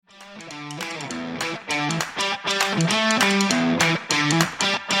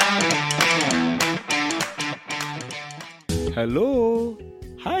Hello!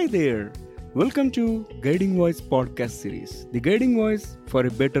 Hi there! Welcome to Guiding Voice podcast series, the guiding voice for a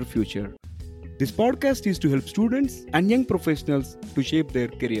better future. This podcast is to help students and young professionals to shape their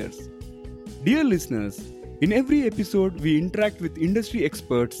careers. Dear listeners, in every episode we interact with industry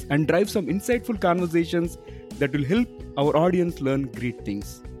experts and drive some insightful conversations that will help our audience learn great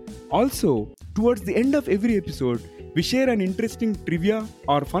things. Also, towards the end of every episode, we share an interesting trivia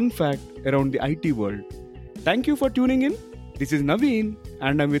or fun fact around the IT world. Thank you for tuning in. This is Naveen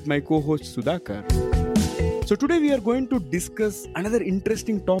and I'm with my co-host Sudhakar. So today we are going to discuss another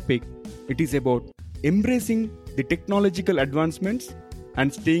interesting topic. It is about embracing the technological advancements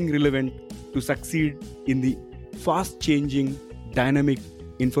and staying relevant to succeed in the fast-changing, dynamic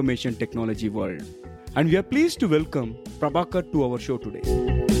information technology world. And we are pleased to welcome Prabhakar to our show today.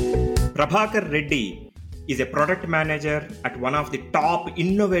 Prabhakar Reddy is a product manager at one of the top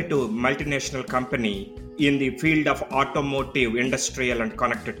innovative multinational company in the field of automotive, industrial and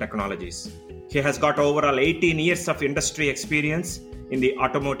connected technologies. He has got overall 18 years of industry experience in the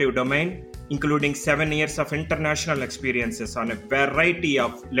automotive domain, including 7 years of international experiences on a variety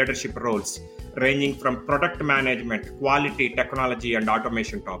of leadership roles, ranging from product management, quality, technology and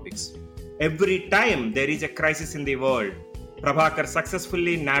automation topics. Every time there is a crisis in the world, Prabhakar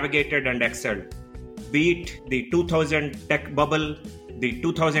successfully navigated and excelled, be it the 2000 tech bubble, the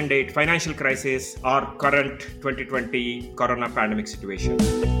 2008 financial crisis, or current 2020 corona pandemic situation.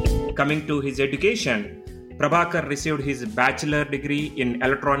 Coming to his education, Prabhakar received his bachelor degree in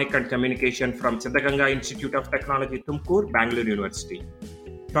electronic and communication from Siddhaganga Institute of Technology, Tumkur, Bangalore University.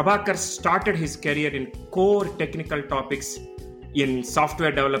 Prabhakar started his career in core technical topics in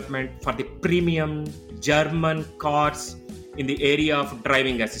software development for the premium German cars in the area of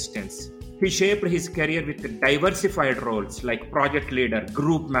driving assistance. He shaped his career with diversified roles like project leader,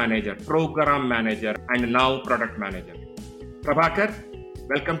 group manager, program manager, and now product manager. Prabhakar,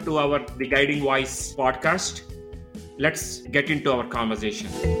 welcome to The Guiding Voice podcast. Let's get into our conversation.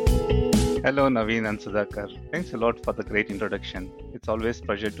 Hello, Naveen and Sudhakar. Thanks a lot for the great introduction. It's always a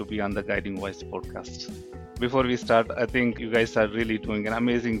pleasure to be on the Guiding Voice podcast. Before we start, I think you guys are really doing an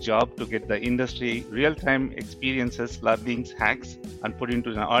amazing job to get the industry real-time experiences, learnings, hacks, and put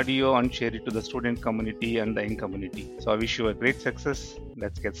into an audio and share it to the student community and the young community. So I wish you a great success.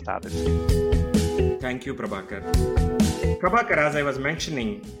 Let's get started. Thank you, Prabhakar. Prabhakar, as I was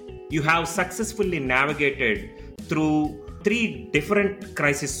mentioning, you have successfully navigated through 3 different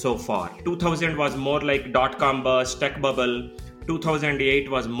crises so far. 2000 was more like dot-com burst, tech bubble.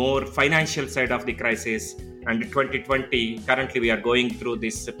 2008 was more financial side of the crisis. And 2020, currently we are going through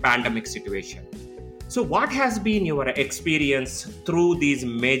this pandemic situation. So what has been your experience through these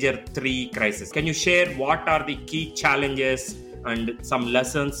major 3 crises? Can you share what are the key challenges and some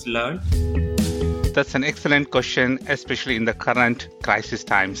lessons learned? That's an excellent question, especially in the current crisis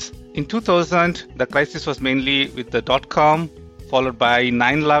times. In 2000, the crisis was mainly with the dot-com, followed by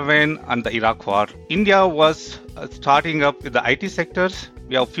 9/11 and the Iraq War. India was starting up with the IT sectors.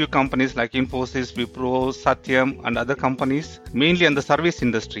 We have a few companies like Infosys, Wipro, Satyam and other companies, mainly in the service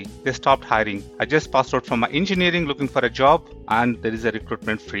industry. They stopped hiring. I just passed out from my engineering looking for a job and there is a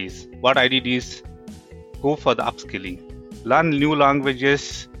recruitment freeze. What I did is go for the upskilling, learn new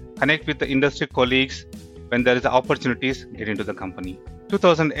languages, connect with the industry colleagues. When there is opportunities, get into the company.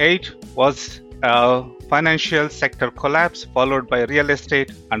 2008 was a financial sector collapse followed by real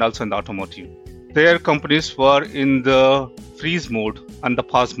estate and also in the automotive. Their companies were in the freeze mode and the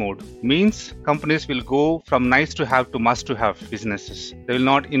pause mode. Means companies will go from nice to have to must to have businesses. They will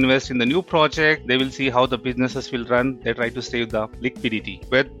not invest in the new project. They will see how the businesses will run. They try to save the liquidity.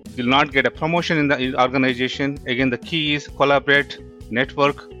 But will not get a promotion in the organization. Again, the key is collaborate,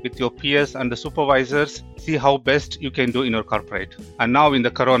 network with your peers and the supervisors. See how best you can do in your corporate. And now in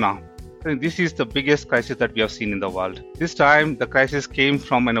the corona, this is the biggest crisis that we have seen in the world. This time, the crisis came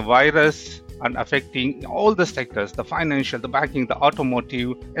from a virus and affecting all the sectors, the financial, the banking, the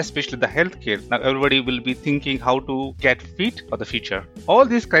automotive, especially the healthcare. Now everybody will be thinking how to get fit for the future. All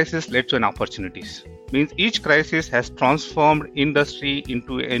these crises led to an opportunities. Means each crisis has transformed industry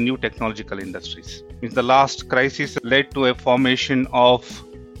into a new technological industries. Means the last crisis led to a formation of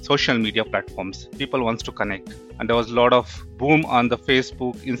social media platforms. People wants to connect. And there was a lot of boom on the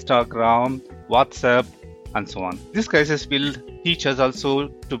Facebook, Instagram, WhatsApp, and so on. This crisis will teach us also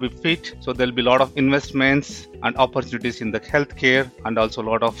to be fit. So there'll be a lot of investments and opportunities in the healthcare and also a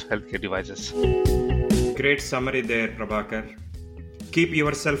lot of healthcare devices. Great summary there, Prabhakar. Keep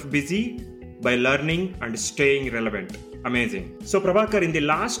yourself busy by learning and staying relevant. Amazing. So Prabhakar, in the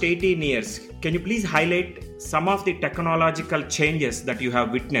last 18 years, can you please highlight some of the technological changes that you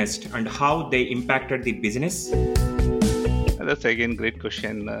have witnessed and how they impacted the business? That's again great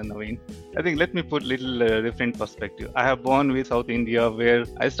question, Naveen. I think let me put little different perspective. I have born with South India where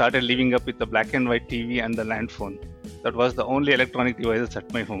I started living up with the black and white TV and the land phone. That was the only electronic devices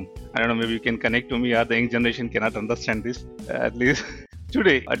at my home. I don't know, maybe you can connect to me or the young generation cannot understand this. At least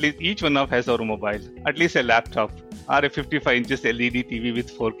today, at least each one of us has our mobile, at least a laptop or a 55 inches LED TV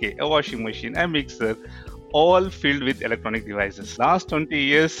with 4K, a washing machine, a mixer, all filled with electronic devices. Last 20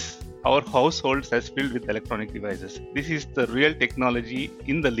 years, our households has filled with electronic devices. This is the real technology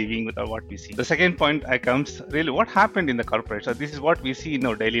in the living with what we see. The second point I comes really what happened in the corporate. So this is what we see in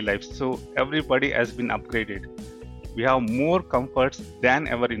our daily lives. So everybody has been upgraded. We have more comforts than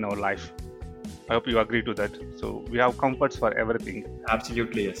ever in our life. I hope you agree to that. So we have comforts for everything.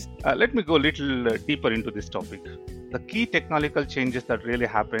 Absolutely, yes. Let me go a little deeper into this topic. The key technological changes that really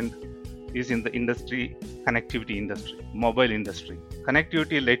happened is in the industry, connectivity industry, mobile industry.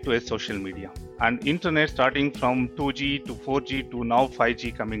 Connectivity led to a social media and internet starting from 2G to 4G to now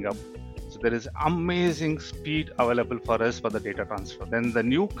 5G coming up. So there is amazing speed available for us for the data transfer. Then the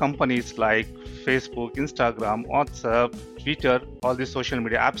new companies like Facebook, Instagram, WhatsApp, Twitter, all these social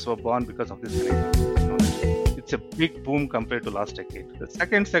media apps were born because of this connectivity technology. It's a big boom compared to last decade. The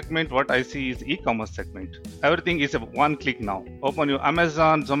second segment, what I see is e-commerce segment. Everything is a one click now. Open your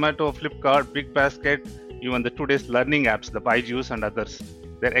Amazon, Zomato, Flipkart, Big Basket, even the today's learning apps, the Byju's and others.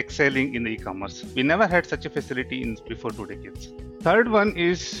 They're excelling in the e-commerce. We never had such a facility in before 2 decades. Third one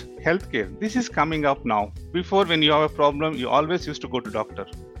is healthcare. This is coming up now. Before, when you have a problem, you always used to go to doctor.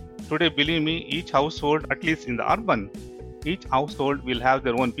 Today, believe me, each household, at least in the urban, each household will have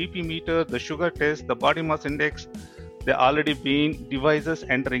their own BP meter, the sugar test, the body mass index. There are already been devices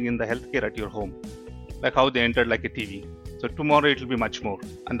entering in the healthcare at your home, like how they entered like a TV. So tomorrow it will be much more.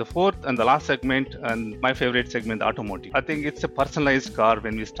 And the fourth and the last segment, and my favorite segment, the automotive. I think it's a personalized car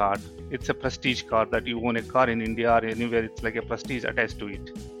when we start. It's a prestige car that you own a car in India or anywhere. It's like a prestige attached to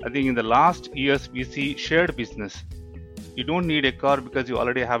it. I think in the last years, we see shared business. You don't need a car because you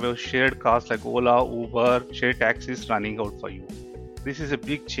already have a shared cars like Ola, Uber, shared taxis running out for you. This is a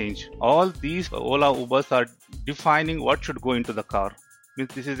big change. All these Ola, Ubers are defining what should go into the car.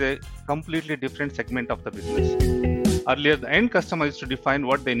 Means this is a completely different segment of the business. Earlier, the end customer used to define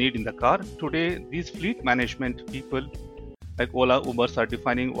what they need in the car. Today, these fleet management people like Ola, Ubers are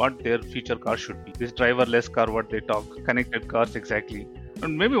defining what their future car should be. This driverless car, what they talk, connected cars exactly.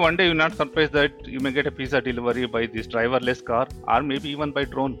 And maybe one day you're not surprised that you may get a pizza delivery by this driverless car or maybe even by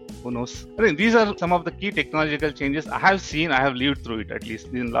drone. Who knows? I think these are some of the key technological changes I have seen, I have lived through it at least.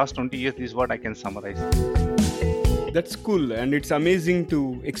 In the last 20 years, this is what I can summarize. That's cool, and it's amazing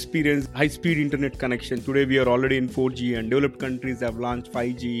to experience high-speed internet connection. Today we are already in 4G and developed countries have launched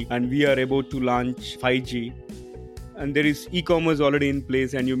 5G and we are about to launch 5G. And there is e-commerce already in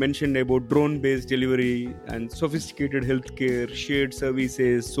place, and you mentioned about drone-based delivery and sophisticated healthcare, shared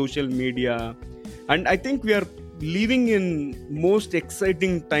services, social media. And I think we are living in most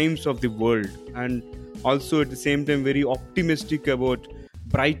exciting times of the world, and also at the same time very optimistic about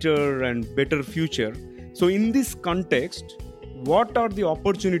brighter and better future. So in this context, what are the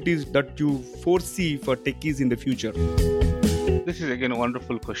opportunities that you foresee for techies in the future? This is again a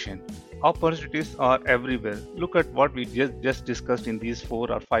wonderful question. Opportunities are everywhere. Look at what we just discussed in these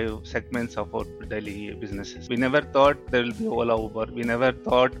 4 or 5 segments of our daily businesses. We never thought there will be Ola, Uber. We never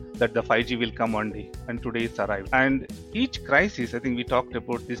thought that the 5G will come one day, and today it's arrived. And each crisis, I think we talked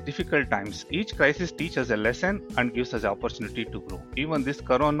about these difficult times. Each crisis teaches a lesson and gives us an opportunity to grow. Even this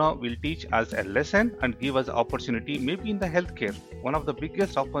Corona will teach us a lesson and give us opportunity, maybe in the healthcare. One of the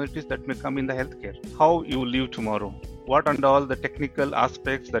biggest opportunities that may come in the healthcare. How you live tomorrow. What and all the technical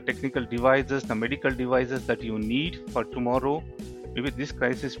aspects, the technical devices, the medical devices that you need for tomorrow. Maybe this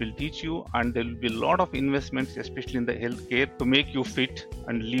crisis will teach you, and there will be a lot of investments, especially in the healthcare, to make you fit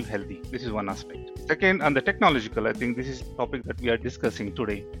and live healthy. This is one aspect. Second, on the technological, I think this is a topic that we are discussing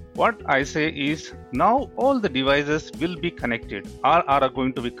today. What I say is now all the devices will be connected, or are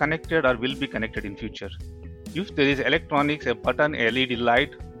going to be connected, or will be connected in future. If there is electronics, a button, a LED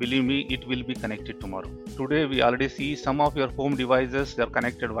light, believe me, it will be connected tomorrow. Today, we already see some of your home devices, they are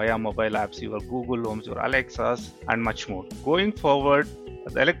connected via mobile apps, your Google Homes, your Alexas, and much more. Going forward,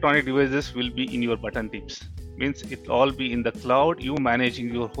 the electronic devices will be in your button tips. Means it will all be in the cloud, you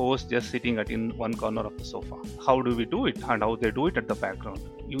managing your host just sitting in one corner of the sofa. How do we do it and how they do it at the background?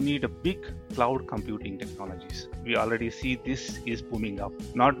 You need a big cloud computing technologies. We already see this is booming up.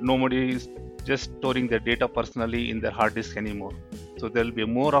 Nobody is just storing their data personally in their hard disk anymore. So there will be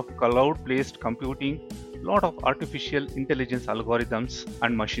more of cloud-based computing, lot of artificial intelligence algorithms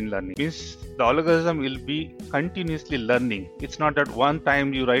and machine learning. Means the algorithm will be continuously learning. It's not that one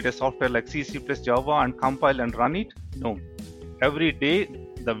time you write a software like C, C++, Java and compile and run it. No. every day,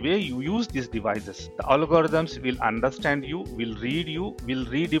 the way you use these devices, the algorithms will understand you, will read you, will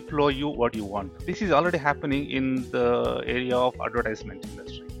redeploy you what you want. This is already happening in the area of advertisement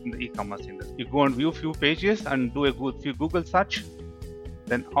industry, in the e-commerce industry. You go and view few pages and do a few Google search,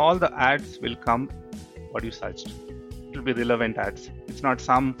 then all the ads will come what you searched. It will be relevant ads. It's not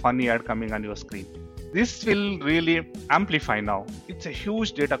some funny ad coming on your screen. This will really amplify now. It's a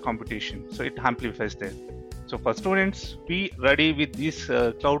huge data computation, so it amplifies there. So for students, be ready with these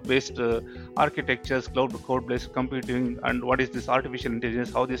cloud-based architectures, code-based computing, and what is this artificial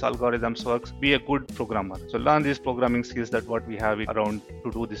intelligence, how these algorithms works. Be a good programmer. So learn these programming skills that what we have around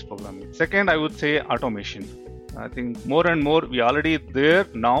to do this programming. Second, I would say automation. I think more and more we are already there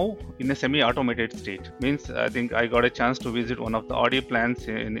now in a semi-automated state. Means I think I got a chance to visit one of the Audi plants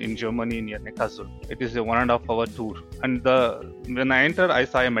in Germany near Neckarsulm. It is a 1.5 hour tour, and when I enter, I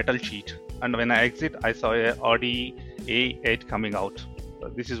saw a metal sheet, and when I exit, I saw a Audi A8 coming out.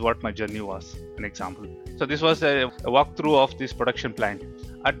 This is what my journey was, an example. So this was a walkthrough of this production plant.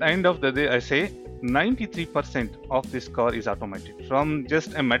 At the end of the day, I say 93% of this car is automated. From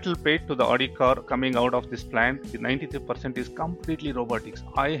just a metal plate to the Audi car coming out of this plant, the 93% is completely robotics,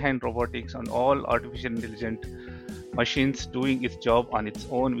 high-hand robotics, and all artificial intelligent machines doing its job on its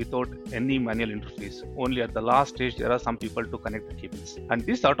own without any manual interface. Only at the last stage there are some people to connect the cables. And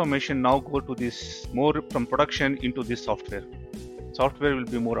this automation now go to this more from production into this software. Software will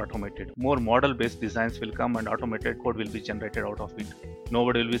be more automated. More model-based designs will come and automated code will be generated out of it.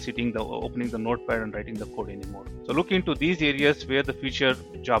 Nobody will be sitting opening the notepad and writing the code anymore. So look into these areas where the future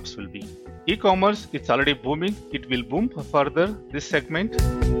jobs will be. E-commerce, it's already booming. It will boom further, this segment.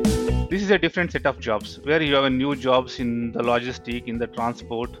 This is a different set of jobs where you have a new jobs in the logistic, in the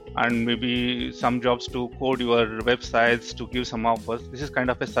transport, and maybe some jobs to code your websites, to give some offers. This is kind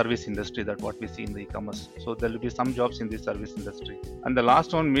of a service industry that what we see in the e-commerce. So there will be some jobs in the service industry. And the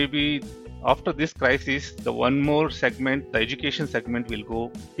last one, maybe after this crisis, the one more segment, the education segment will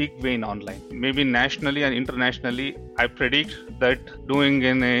go big way in online. Maybe nationally and internationally, I predict that doing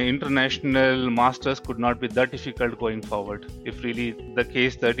an international masters could not be that difficult going forward. If really the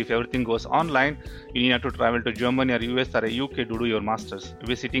case that if everything goes online, you need to travel to Germany or US or UK to do your masters. If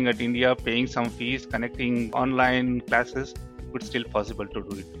you're sitting at India, paying some fees, connecting online classes, it's still possible to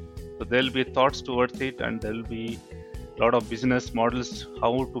do it. So there will be thoughts towards it, and there will be a lot of business models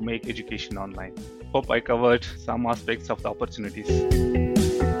how to make education online. Hope I covered some aspects of the opportunities.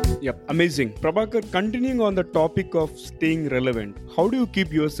 Yep, amazing. Prabhakar, continuing on the topic of staying relevant, how do you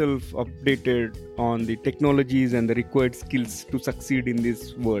keep yourself updated on the technologies and the required skills to succeed in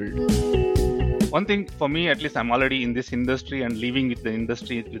this world? One thing for me, at least I'm already in this industry and living with the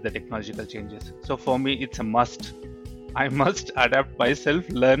industry with the technological changes. So for me, it's a must. I must adapt myself,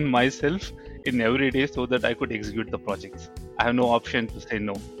 learn myself in every day so that I could execute the projects. I have no option to say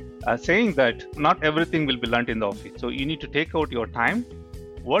no. Saying that not everything will be learned in the office. So you need to take out your time,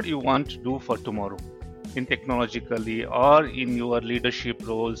 what you want to do for tomorrow in technologically or in your leadership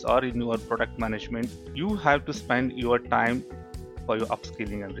roles or in your product management. You have to spend your time for your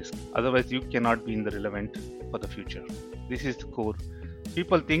upskilling and risk. Otherwise, you cannot be in the relevant for the future. This is the core.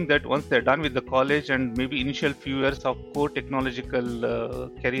 People think that once they're done with the college and maybe initial few years of core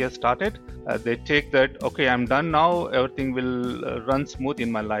technological career started, they take that, okay, I'm done now, everything will run smooth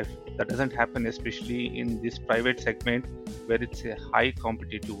in my life. That doesn't happen, especially in this private segment where it's a high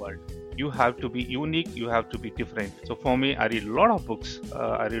competitive world. You have to be unique, you have to be different. So for me, I read a lot of books.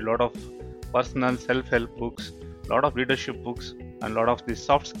 I read a lot of personal self-help books, a lot of leadership books, and a lot of the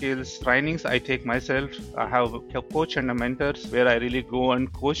soft skills trainings I take myself. I have a coach and a mentors where I really go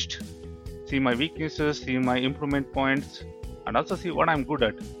and coached, see my weaknesses, see my improvement points, and also see what I'm good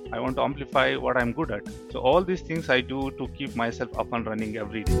at. I want to amplify what I'm good at. So all these things I do to keep myself up and running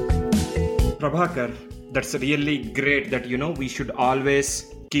every day. Prabhakar, that's really great that we should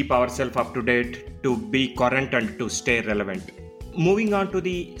always keep ourselves up to date to be current and to stay relevant. Moving on to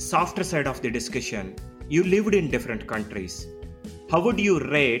the softer side of the discussion, you lived in different countries. How would you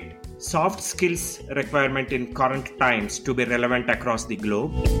rate soft skills requirement in current times to be relevant across the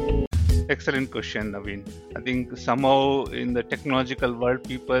globe? Excellent question, Naveen. I think somehow in the technological world,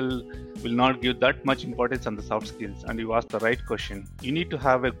 people will not give that much importance on the soft skills, and you asked the right question. You need to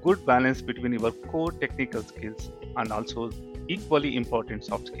have a good balance between your core technical skills and also equally important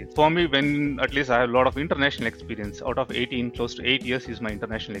soft skills. For me, when at least I have a lot of international experience, out of 18, close to 8 years is my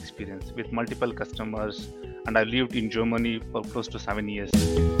international experience with multiple customers, and I lived in Germany for close to 7 years.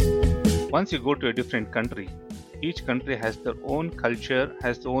 Once you go to a different country, each country has their own culture,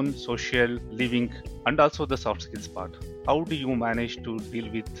 has their own social living, and also the soft skills part. How do you manage to deal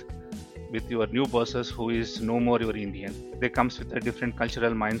with with your new bosses who is no more your Indian. They comes with a different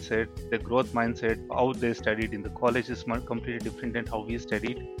cultural mindset, the growth mindset, how they studied in the college is completely different than how we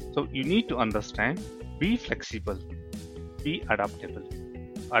studied. So you need to understand, be flexible, be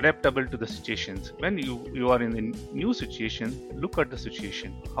adaptable to the situations. When you are in a new situation, look at the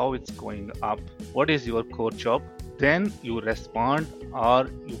situation, how it's going up, what is your core job, then you respond or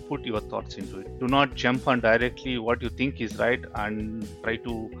you put your thoughts into it. Do not jump on directly what you think is right and try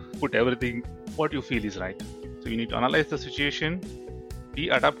to put everything what you feel is right. So you need to analyze the situation, be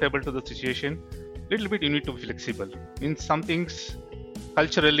adaptable to the situation. Little bit you need to be flexible. In some things,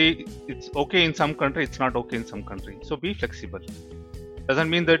 culturally, it's okay in some country, it's not okay in some country. So be flexible.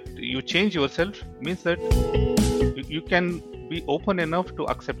 Doesn't mean that you change yourself, means that you can be open enough to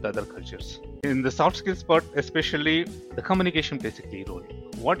accept the other cultures. In the soft skills part, especially, the communication plays a key role.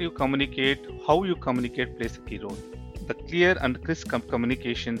 What you communicate, how you communicate plays a key role. The clear and crisp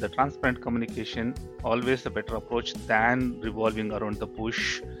communication, the transparent communication, always a better approach than revolving around the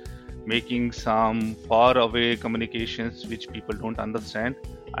bush, making some far away communications which people don't understand,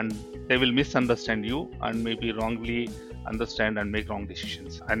 and they will misunderstand you and maybe wrongly understand and make wrong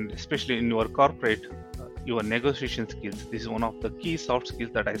decisions. And especially in your corporate, your negotiation skills, this is one of the key soft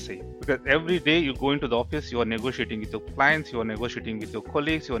skills that I say, because every day you go into the office, you are negotiating with your clients, you are negotiating with your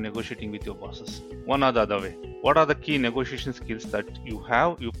colleagues, you are negotiating with your bosses, one or the other way. What are the key negotiation skills that you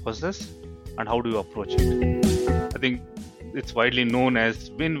have, you possess, and how do you approach it? I think it's widely known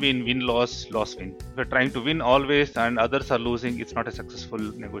as win-win, win-loss, loss-win. If you're trying to win always and others are losing, it's not a successful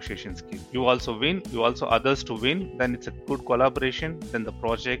negotiation skill. You also win, you also others to win, then it's a good collaboration, then the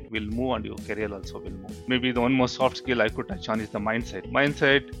project will move and your career also will move. Maybe the one more soft skill I could touch on is the mindset.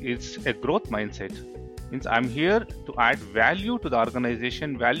 Mindset is a growth mindset. Means I'm here to add value to the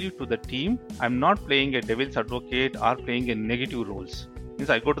organization, value to the team. I'm not playing a devil's advocate or playing a negative roles. Means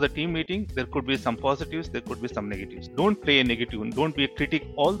I go to the team meeting, there could be some positives, there could be some negatives. Don't play a negative and don't be a critic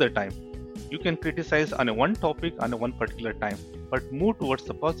all the time. You can criticize on a one topic on a one particular time, but move towards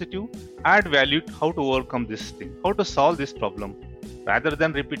the positive, add value to how to overcome this thing, how to solve this problem. Rather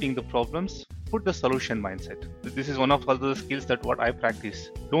than repeating the problems, put the solution mindset. This is one of the skills that what I practice.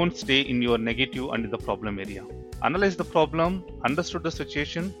 Don't stay in your negative and in the problem area. Analyze the problem, understood the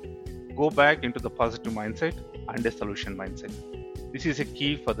situation, go back into the positive mindset and a solution mindset. This is a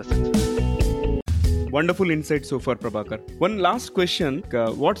key for the success. Wonderful insight so far, Prabhakar. One last question.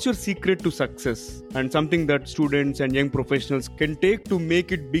 What's your secret to success and something that students and young professionals can take to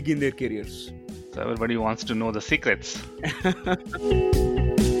make it big in their careers? So everybody wants to know the secrets.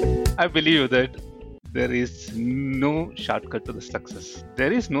 I believe that there is no shortcut to the success.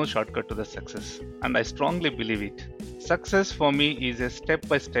 There is no shortcut to the success. And I strongly believe it. Success for me is a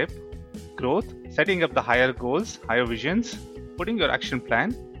step-by-step growth, setting up the higher goals, higher visions, putting your action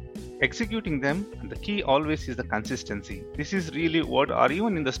plan, executing them, and the key always is the consistency. This is really what, or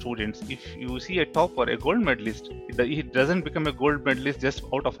even in the students, if you see a top or a gold medalist, he doesn't become a gold medalist just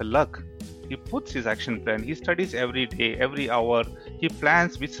out of a luck. He puts his action plan, he studies every day, every hour, he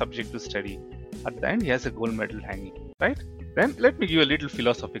plans which subject to study. At the end, he has a gold medal hanging, right? Then let me give you a little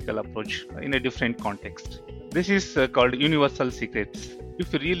philosophical approach in a different context. This is called universal secrets.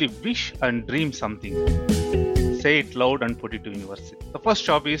 If you really wish and dream something, say it loud and put it to universe. The first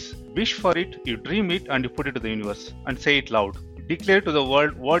job is wish for it, you dream it and you put it to the universe and say it loud. Declare to the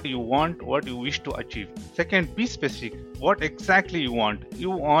world what you want, what you wish to achieve. Second, be specific. What exactly you want? You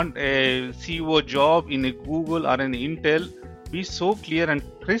want a CEO job in a Google or an Intel. Be so clear and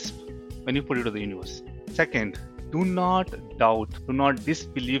crisp when you put it to the universe. Second, do not doubt, do not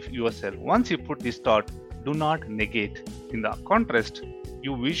disbelieve yourself. Once you put this thought, do not negate. In the contrast,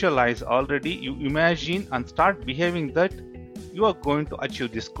 you visualize already, you imagine and start behaving that you are going to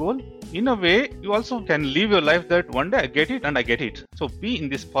achieve this goal. In a way, you also can live your life that one day I get it and I get it. So be in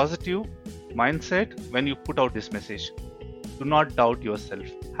this positive mindset when you put out this message. Do not doubt yourself.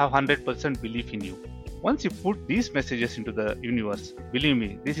 Have 100% belief in you. Once you put these messages into the universe, believe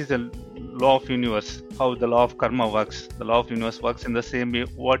me, this is a law of universe, how the law of karma works. The law of universe works in the same way.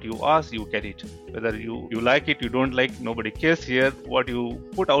 What you ask, you get it. Whether you like it, you don't like, nobody cares here. What you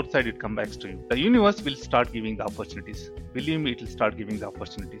put outside, it comes back to you. The universe will start giving the opportunities. Believe me, it will start giving the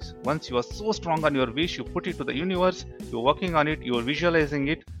opportunities. Once you are so strong on your wish, you put it to the universe, you're working on it, you're visualizing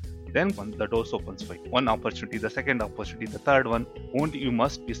it, then the doors opens for you. One opportunity, the second opportunity, the third one. Only you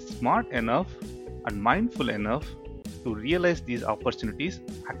must be smart enough and mindful enough to realize these opportunities,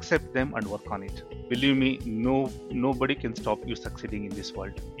 accept them and work on it. Believe me, nobody can stop you succeeding in this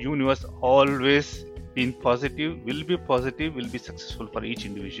world. Universe always been positive, will be successful for each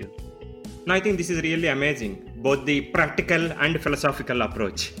individual. Now, I think this is really amazing, both the practical and philosophical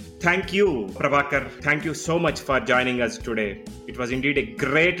approach. Thank you, Prabhakar. Thank you so much for joining us today. It was indeed a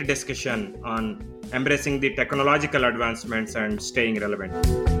great discussion on embracing the technological advancements and staying relevant.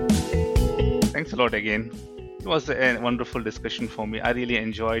 Thanks a lot again. It was a wonderful discussion for me. I really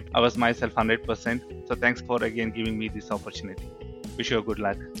enjoyed. I was myself 100%. So thanks for again giving me this opportunity. Wish you good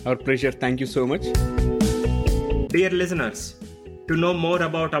luck. Our pleasure. Thank you so much. Dear listeners, to know more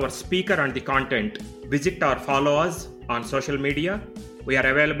about our speaker and the content, visit or follow us on social media. We are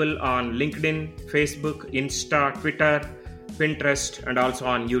available on LinkedIn, Facebook, Insta, Twitter, Pinterest, and also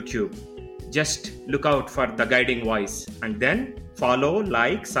on YouTube. Just look out for The Guiding Voice and then follow,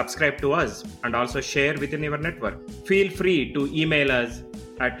 like, subscribe to us, and also share within your network. Feel free to email us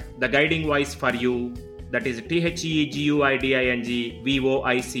at The Guiding Voice for You, that is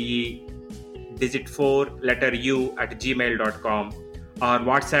THEGUIDINGVOICE digit 4 letter U at gmail.com, or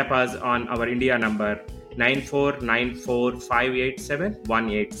WhatsApp us on our India number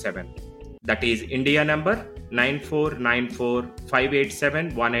 9494587187. That is India number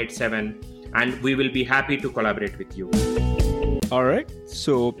 9494587187, and we will be happy to collaborate with you. Alright,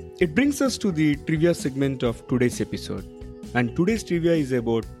 so it brings us to the trivia segment of today's episode. And today's trivia is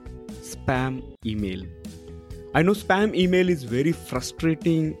about spam email. I know spam email is very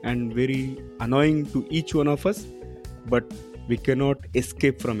frustrating and very annoying to each one of us, but we cannot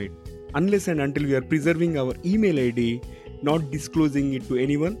escape from it. Unless and until we are preserving our email ID, not disclosing it to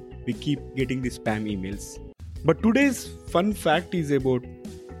anyone, we keep getting the spam emails. But today's fun fact is about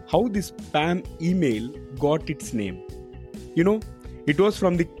how this spam email got its name. You know, it was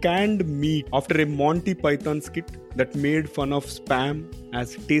from the canned meat after a Monty Python skit that made fun of spam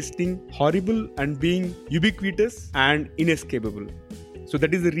as tasting horrible and being ubiquitous and inescapable. So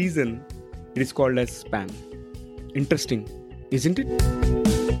that is the reason it is called as spam. Interesting, isn't it?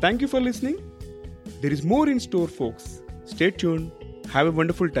 Thank you for listening. There is more in store, folks. Stay tuned. Have a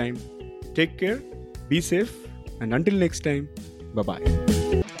wonderful time. Take care. Be safe. And until next time, bye-bye.